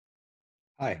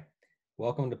Hi,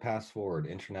 welcome to Pass Forward,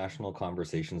 International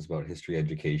Conversations about History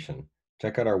Education.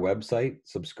 Check out our website,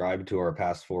 subscribe to our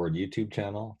Pass Forward YouTube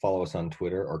channel, follow us on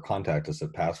Twitter, or contact us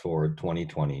at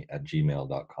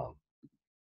passforward2020@gmail.com.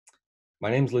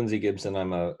 My name is Lindsay Gibson.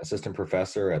 I'm an assistant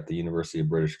professor at the University of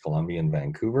British Columbia in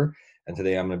Vancouver, and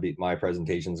today my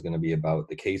presentation is going to be about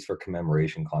the case for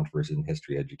commemoration controversies in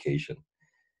history education.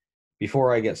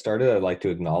 Before I get started, I'd like to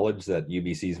acknowledge that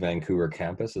UBC's Vancouver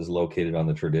campus is located on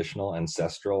the traditional,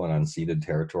 ancestral, and unceded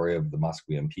territory of the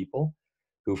Musqueam people,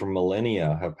 who for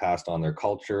millennia have passed on their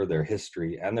culture, their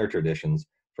history, and their traditions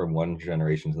from one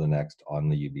generation to the next on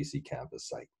the UBC campus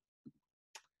site.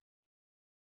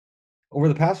 Over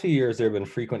the past few years, there have been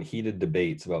frequent heated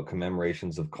debates about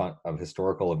commemorations of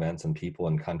historical events and people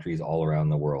in countries all around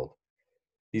the world.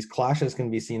 These clashes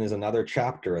can be seen as another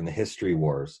chapter in the history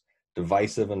wars,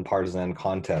 divisive and partisan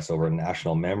contests over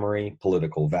national memory,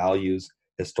 political values,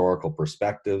 historical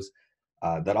perspectives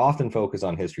that often focus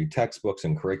on history textbooks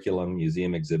and curriculum,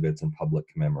 museum exhibits, and public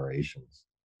commemorations.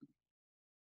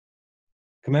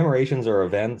 Commemorations are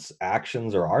events,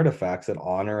 actions, or artifacts that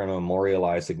honor and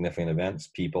memorialize significant events,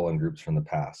 people, and groups from the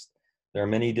past. There are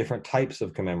many different types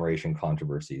of commemoration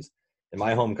controversies. In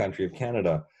my home country of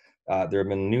Canada, there have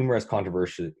been numerous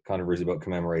controversies about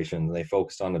commemoration. They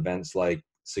focused on events like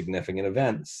significant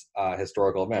events,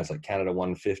 historical events like Canada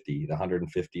 150, the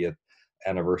 150th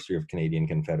anniversary of Canadian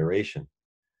Confederation.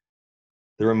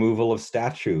 The removal of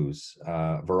statues,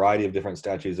 a variety of different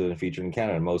statues that have been featured in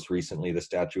Canada. Most recently, the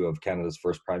statue of Canada's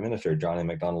first Prime Minister, John A.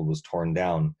 Macdonald, was torn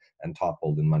down and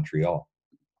toppled in Montreal.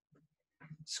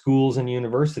 Schools and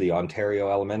university, Ontario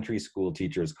Elementary School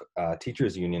Teachers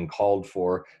Union called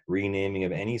for renaming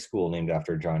of any school named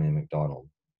after John A. Macdonald.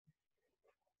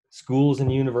 Schools and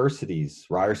universities,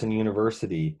 Ryerson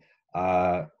University,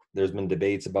 there's been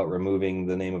debates about removing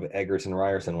the name of Egerton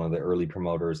Ryerson, one of the early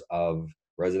promoters of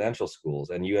residential schools,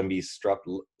 and UNB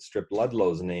stripped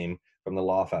Ludlow's name from the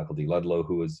law faculty, Ludlow,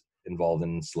 who was involved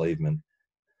in enslavement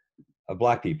of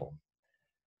Black people.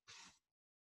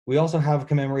 We also have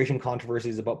commemoration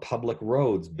controversies about public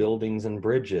roads, buildings, and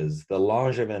bridges. The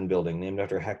Langevin building, named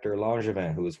after Hector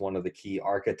Langevin, who was one of the key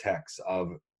architects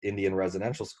of Indian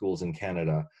residential schools in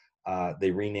Canada.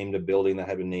 They renamed a building that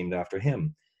had been named after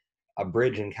him. A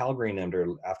bridge in Calgary named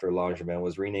after Langevin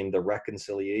was renamed the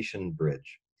Reconciliation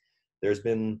Bridge. There's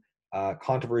been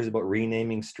controversy about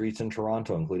renaming streets in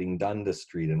Toronto, including Dundas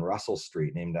Street and Russell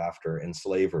Street, named after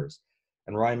enslavers.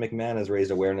 And Ryan McMahon has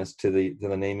raised awareness to the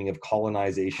naming of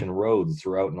colonization roads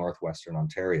throughout northwestern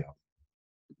Ontario.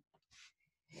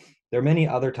 There are many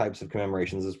other types of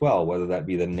commemorations as well, whether that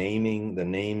be the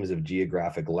names of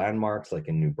geographic landmarks like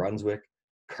in New Brunswick,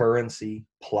 currency,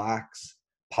 plaques,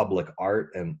 public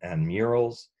art and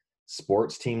murals,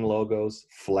 sports team logos,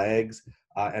 flags,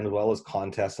 and as well as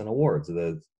contests and awards.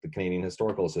 The Canadian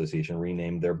Historical Association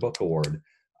renamed their book award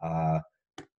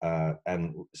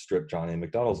and stripped John A.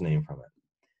 Macdonald's name from it.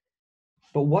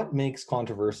 But what makes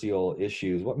controversial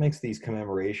issues, what makes these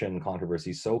commemoration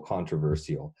controversies so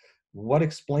controversial? What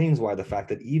explains why the fact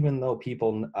that even though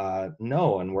people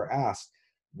know and were asked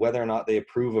whether or not they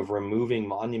approve of removing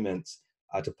monuments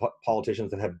to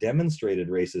politicians that have demonstrated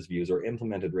racist views or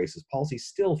implemented racist policies,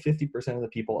 still 50% of the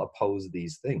people oppose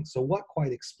these things. So what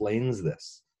quite explains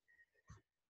this?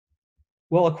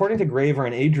 Well, according to Graver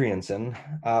and Adrianson,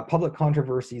 public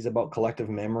controversies about collective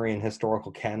memory and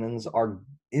historical canons are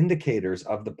indicators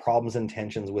of the problems and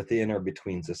tensions within or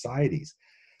between societies.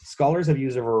 Scholars have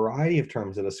used a variety of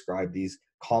terms to describe these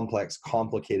complex,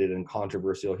 complicated, and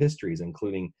controversial histories,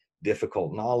 including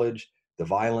difficult knowledge, the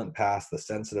violent past, the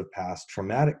sensitive past,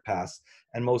 traumatic past,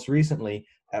 and most recently,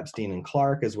 Epstein and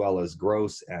Clark, as well as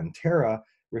Gross and Terra,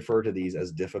 refer to these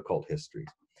as difficult histories.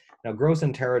 Now, Gross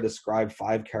and Terra describe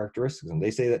 5 characteristics, and they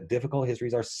say that difficult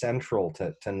histories are central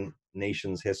to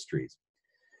nations' histories.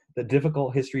 That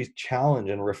difficult histories challenge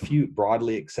and refute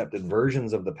broadly accepted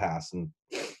versions of the past and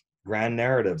grand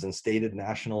narratives and stated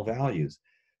national values.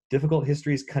 Difficult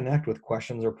histories connect with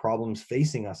questions or problems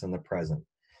facing us in the present.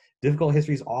 Difficult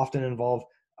histories often involve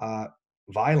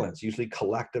violence, usually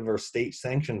collective or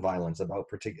state-sanctioned violence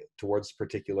towards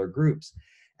particular groups.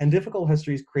 And difficult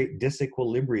histories create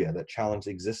disequilibria that challenge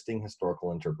existing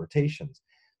historical interpretations.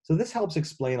 So this helps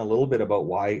explain a little bit about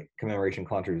why commemoration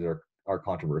controversies are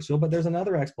controversial, but there's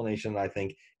another explanation that I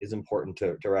think is important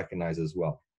to recognize as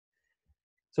well.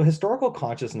 So historical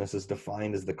consciousness is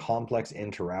defined as the complex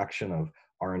interaction of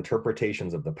our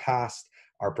interpretations of the past,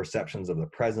 our perceptions of the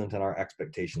present, and our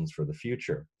expectations for the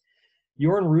future.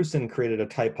 Jorn Roosen created a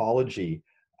typology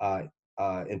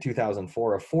in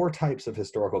 2004 of 4 types of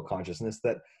historical consciousness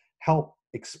that help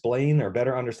explain or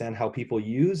better understand how people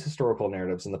use historical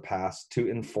narratives in the past to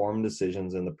inform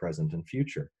decisions in the present and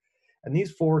future. And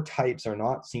these four types are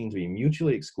not seen to be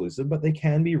mutually exclusive, but they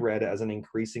can be read as an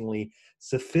increasingly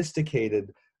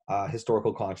sophisticated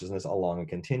historical consciousness along a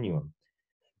continuum.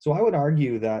 So I would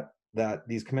argue that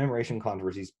these commemoration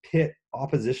controversies pit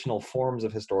oppositional forms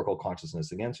of historical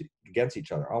consciousness against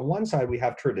each other. On one side, we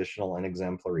have traditional and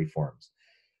exemplary forms.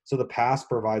 So the past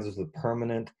provides us with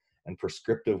permanent and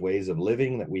prescriptive ways of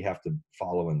living that we have to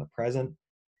follow in the present.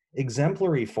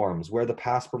 Exemplary forms, where the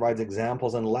past provides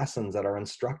examples and lessons that are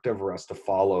instructive for us to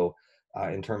follow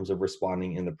in terms of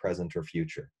responding in the present or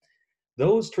future.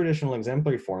 Those traditional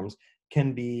exemplary forms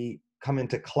can come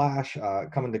into clash,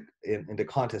 into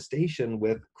contestation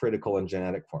with critical and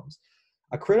genetic forms.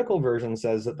 A critical version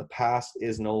says that the past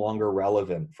is no longer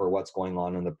relevant for what's going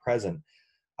on in the present,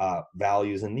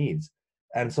 values and needs.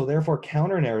 And so therefore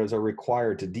counter narratives are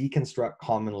required to deconstruct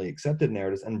commonly accepted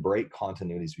narratives and break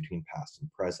continuities between past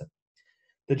and present.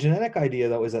 The genetic idea,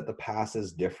 though, is that the past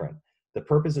is different. The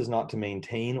purpose is not to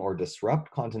maintain or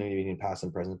disrupt continuity between past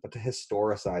and present, but to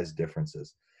historicize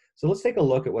differences. So let's take a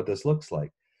look at what this looks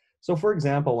like. So for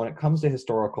example, when it comes to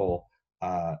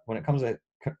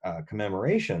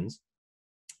commemorations,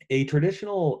 a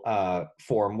traditional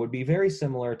form would be very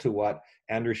similar to what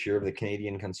Andrew Scheer of the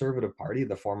Canadian Conservative Party,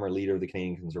 the former leader of the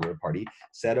Canadian Conservative Party,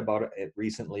 said about it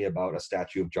recently about a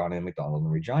statue of John A. Macdonald in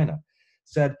Regina.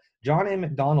 Said, John A.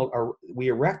 Macdonald, we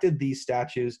erected these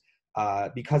statues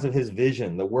because of his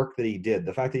vision, the work that he did,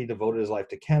 the fact that he devoted his life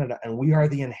to Canada, and we are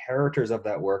the inheritors of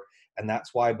that work, and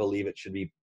that's why I believe it should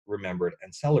be remembered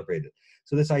and celebrated.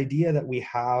 So this idea that we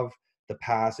have the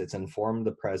past, it's informed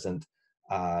the present,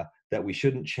 that we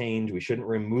shouldn't change, we shouldn't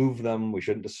remove them, we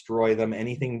shouldn't destroy them,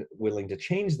 anything willing to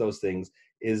change those things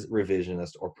is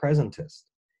revisionist or presentist.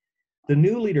 The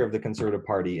new leader of the Conservative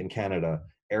Party in Canada,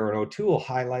 Aaron O'Toole,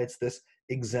 highlights this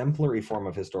exemplary form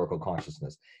of historical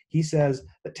consciousness. He says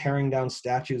that tearing down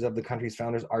statues of the country's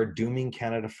founders are dooming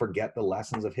Canada to forget the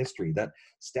lessons of history, that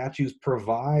statues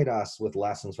provide us with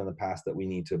lessons from the past that we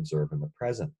need to observe in the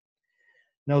present.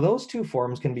 Now, those two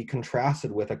forms can be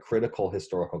contrasted with a critical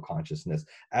historical consciousness,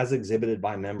 as exhibited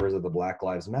by members of the Black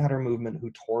Lives Matter movement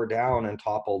who tore down and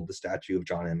toppled the statue of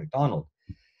John A. Macdonald.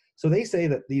 So they say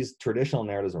that these traditional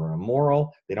narratives are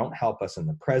immoral, they don't help us in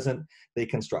the present, they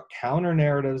construct counter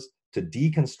narratives to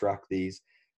deconstruct these.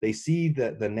 They see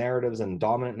that the narratives and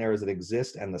dominant narratives that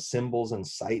exist and the symbols and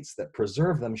sites that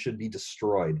preserve them should be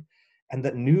destroyed, and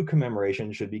that new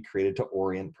commemoration should be created to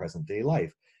orient present day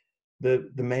life.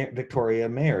 The Victoria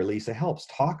Mayor, Lisa Helps,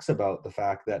 talks about the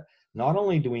fact that not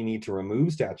only do we need to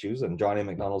remove statues, and John A.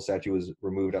 Macdonald's statue was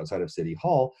removed outside of City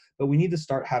Hall, but we need to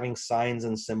start having signs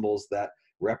and symbols that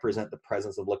represent the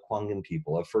presence of Lekwungen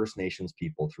people, of First Nations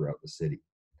people throughout the city.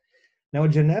 Now, a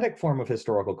genetic form of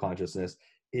historical consciousness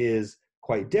is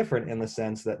quite different in the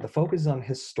sense that the focus is on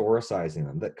historicizing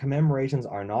them, that commemorations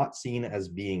are not seen as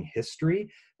being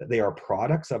history, that they are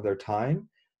products of their time.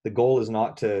 The goal is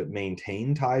not to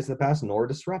maintain ties to the past nor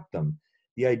disrupt them.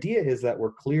 The idea is that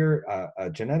we're clear, a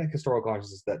genetic historical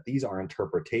consciousness, that these are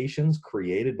interpretations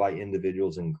created by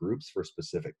individuals and groups for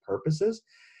specific purposes,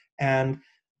 and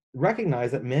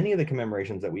recognize that many of the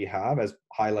commemorations that we have, as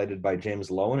highlighted by James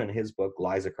Lowen in his book,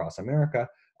 Lies Across America,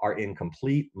 are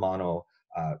incomplete,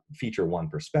 feature one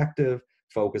perspective,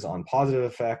 focus on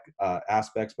positive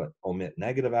aspects, but omit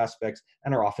negative aspects,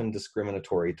 and are often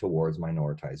discriminatory towards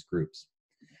minoritized groups.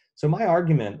 So my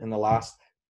argument in the last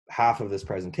half of this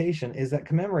presentation is that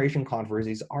commemoration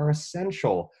controversies are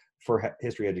essential for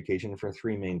history education for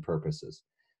three main purposes.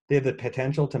 They have the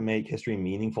potential to make history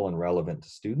meaningful and relevant to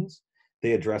students.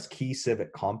 They address key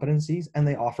civic competencies, and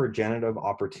they offer generative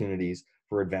opportunities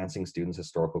for advancing students'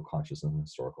 historical consciousness and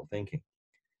historical thinking.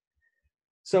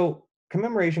 So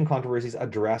commemoration controversies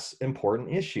address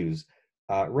important issues.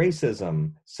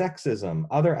 Racism, sexism,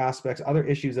 other aspects, other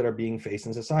issues that are being faced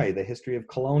in society, the history of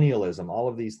colonialism, all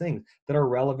of these things that are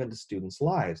relevant to students'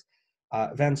 lives.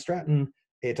 Van Straten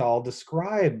et al.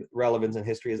 Describe relevance in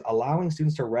history as allowing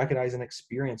students to recognize and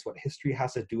experience what history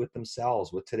has to do with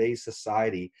themselves, with today's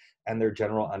society, and their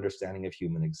general understanding of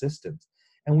human existence.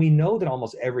 And we know that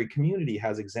almost every community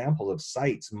has examples of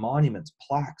sites, monuments,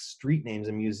 plaques, street names,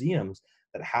 and museums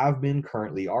that have been,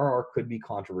 currently are, or could be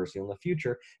controversial in the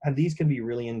future. And these can be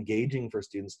really engaging for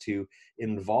students to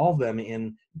involve them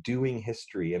in doing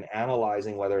history and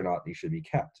analyzing whether or not these should be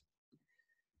kept.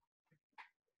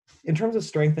 In terms of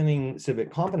strengthening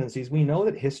civic competencies, we know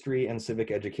that history and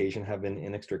civic education have been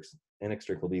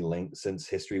inextricably linked since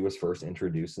history was first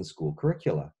introduced in school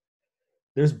curricula.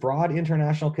 There's broad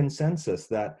international consensus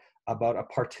that about a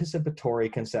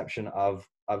participatory conception of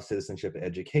citizenship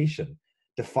education.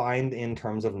 defined in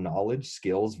terms of knowledge,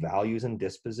 skills, values, and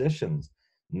dispositions.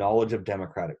 Knowledge of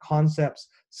democratic concepts,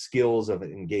 skills of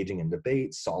engaging in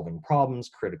debates, solving problems,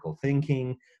 critical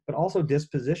thinking, but also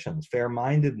dispositions,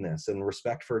 fair-mindedness, and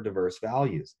respect for diverse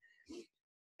values.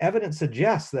 Evidence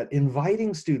suggests that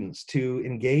inviting students to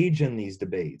engage in these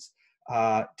debates,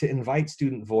 to invite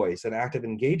student voice and active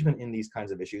engagement in these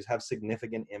kinds of issues have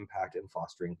significant impact in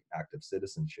fostering active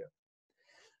citizenship.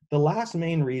 The last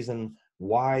main reason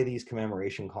why these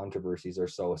commemoration controversies are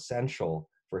so essential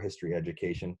for history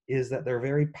education is that they're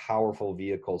very powerful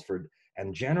vehicles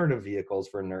and generative vehicles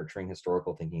for nurturing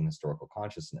historical thinking and historical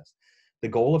consciousness. The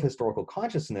goal of historical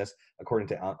consciousness, according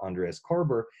to Andreas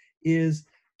Korber, is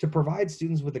to provide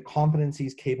students with the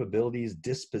competencies, capabilities,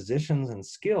 dispositions, and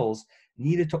skills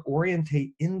needed to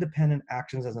orientate independent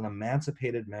actions as an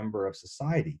emancipated member of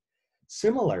society.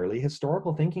 Similarly,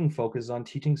 historical thinking focuses on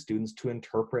teaching students to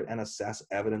interpret and assess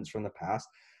evidence from the past,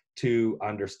 to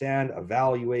understand,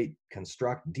 evaluate,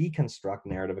 construct, deconstruct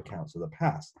narrative accounts of the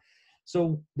past.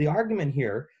 So the argument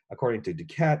here, according to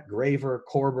Duquette, Graver,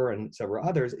 Korber, and several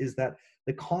others, is that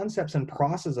the concepts and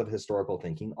process of historical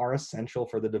thinking are essential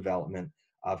for the development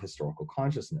of historical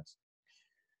consciousness.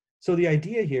 So the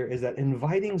idea here is that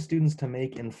inviting students to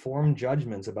make informed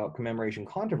judgments about commemoration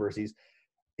controversies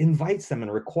invites them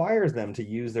and requires them to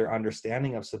use their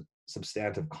understanding of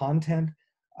substantive content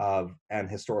and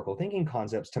historical thinking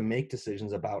concepts to make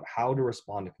decisions about how to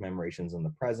respond to commemorations in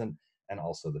the present and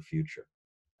also the future.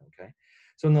 Okay,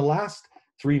 so in the last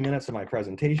 3 minutes of my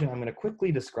presentation, I'm going to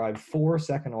quickly describe 4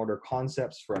 second-order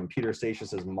concepts from Peter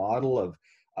Seixas's model of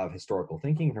historical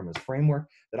thinking, from his framework,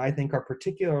 that I think are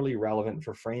particularly relevant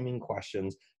for framing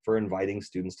questions for inviting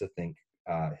students to think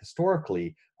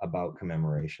historically about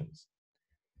commemorations.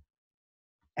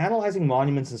 Analyzing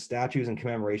monuments and statues and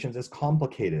commemorations is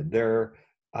complicated. They're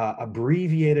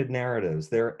abbreviated narratives,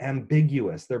 they're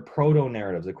ambiguous, they're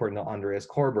proto-narratives, according to Andreas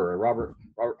Korber. Robert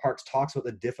Parks talks about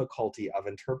the difficulty of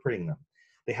interpreting them.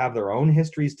 They have their own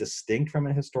histories distinct from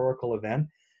a historical event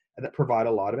that provide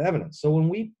a lot of evidence. So when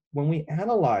we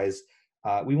analyze,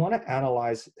 we want to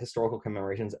analyze historical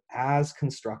commemorations as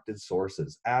constructed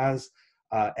sources, as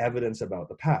evidence about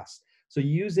the past. So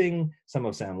using some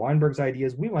of Sam Weinberg's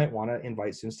ideas, we might want to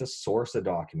invite students to source a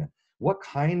document. What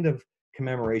kind of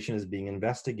commemoration is being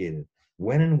investigated?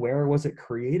 When and where was it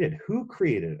created? Who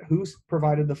created it? Who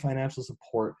provided the financial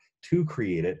support to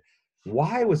create it?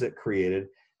 Why was it created?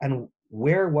 And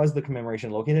where was the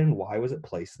commemoration located and why was it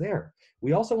placed there?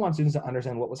 We also want students to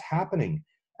understand what was happening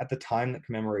at the time that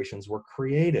commemorations were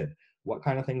created, what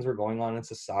kind of things were going on in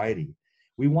society.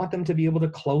 We want them to be able to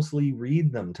closely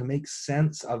read them, to make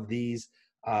sense of these,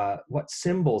 what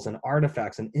symbols and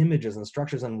artifacts and images and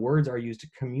structures and words are used to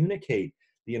communicate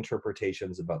the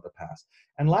interpretations about the past.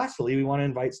 And lastly, we want to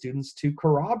invite students to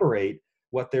corroborate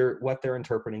what they're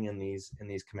interpreting in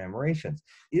these commemorations.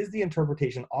 Is the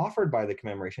interpretation offered by the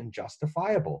commemoration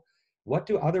justifiable? What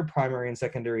do other primary and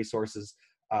secondary sources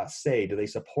say? Do they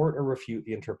support or refute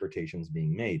the interpretations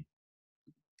being made?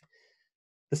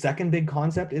 The second big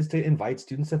concept is to invite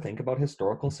students to think about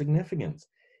historical significance.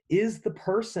 Is the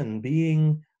person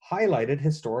being highlighted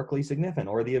historically significant,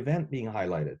 or the event being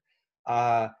highlighted?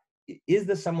 Is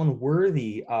this someone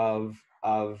worthy of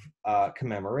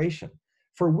commemoration?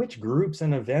 For which groups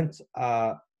and events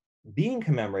being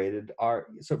commemorated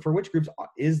for which groups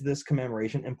is this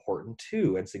commemoration important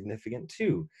to and significant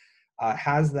to?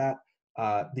 Has that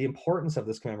the importance of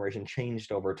this commemoration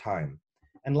changed over time?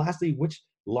 And lastly, which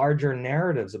larger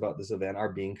narratives about this event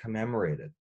are being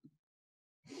commemorated?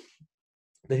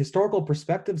 The historical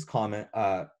perspectives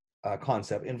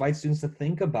concept invites students to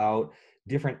think about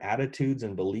different attitudes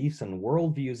and beliefs and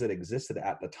worldviews that existed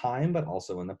at the time, but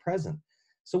also in the present.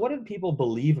 So what did people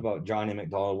believe about John A.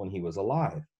 Macdonald when he was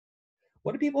alive?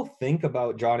 What do people think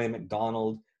about John A.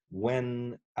 Macdonald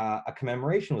when a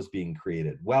commemoration was being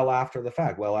created, well after the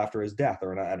fact, well after his death,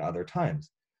 or at other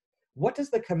times? What does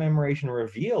the commemoration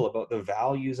reveal about the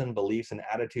values and beliefs and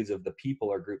attitudes of the people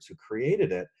or groups who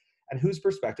created it, and whose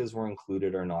perspectives were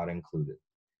included or not included?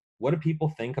 What do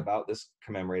people think about this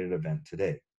commemorated event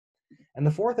today? And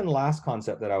the fourth and last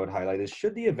concept that I would highlight is,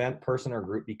 should the event, person, or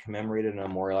group be commemorated and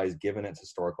memorialized given its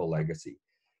historical legacy?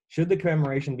 Should the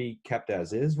commemoration be kept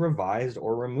as is, revised,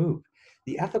 or removed?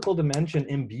 The ethical dimension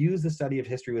imbues the study of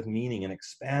history with meaning and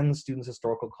expands students'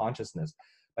 historical consciousness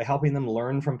by helping them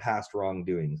learn from past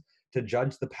wrongdoings, to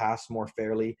judge the past more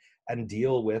fairly, and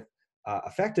deal with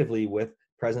effectively with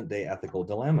present-day ethical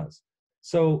dilemmas.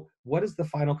 So what is the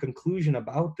final conclusion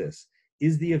about this?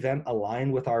 Is the event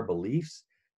aligned with our beliefs?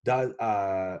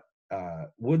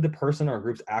 Would the person or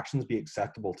group's actions be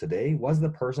acceptable today? Was the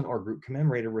person or group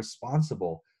commemorated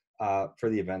responsible for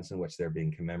the events in which they're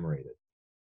being commemorated.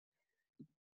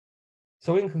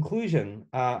 So in conclusion,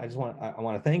 I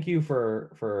want to thank you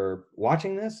for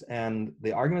watching this. And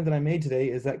the argument that I made today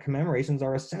is that commemorations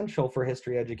are essential for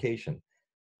history education.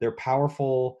 They're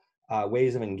powerful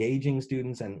ways of engaging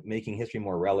students and making history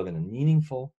more relevant and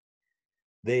meaningful.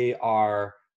 They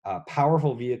are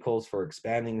powerful vehicles for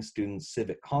expanding students'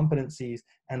 civic competencies,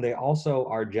 and they also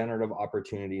are generative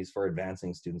opportunities for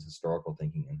advancing students' historical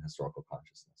thinking and historical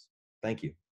consciousness. Thank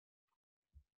you.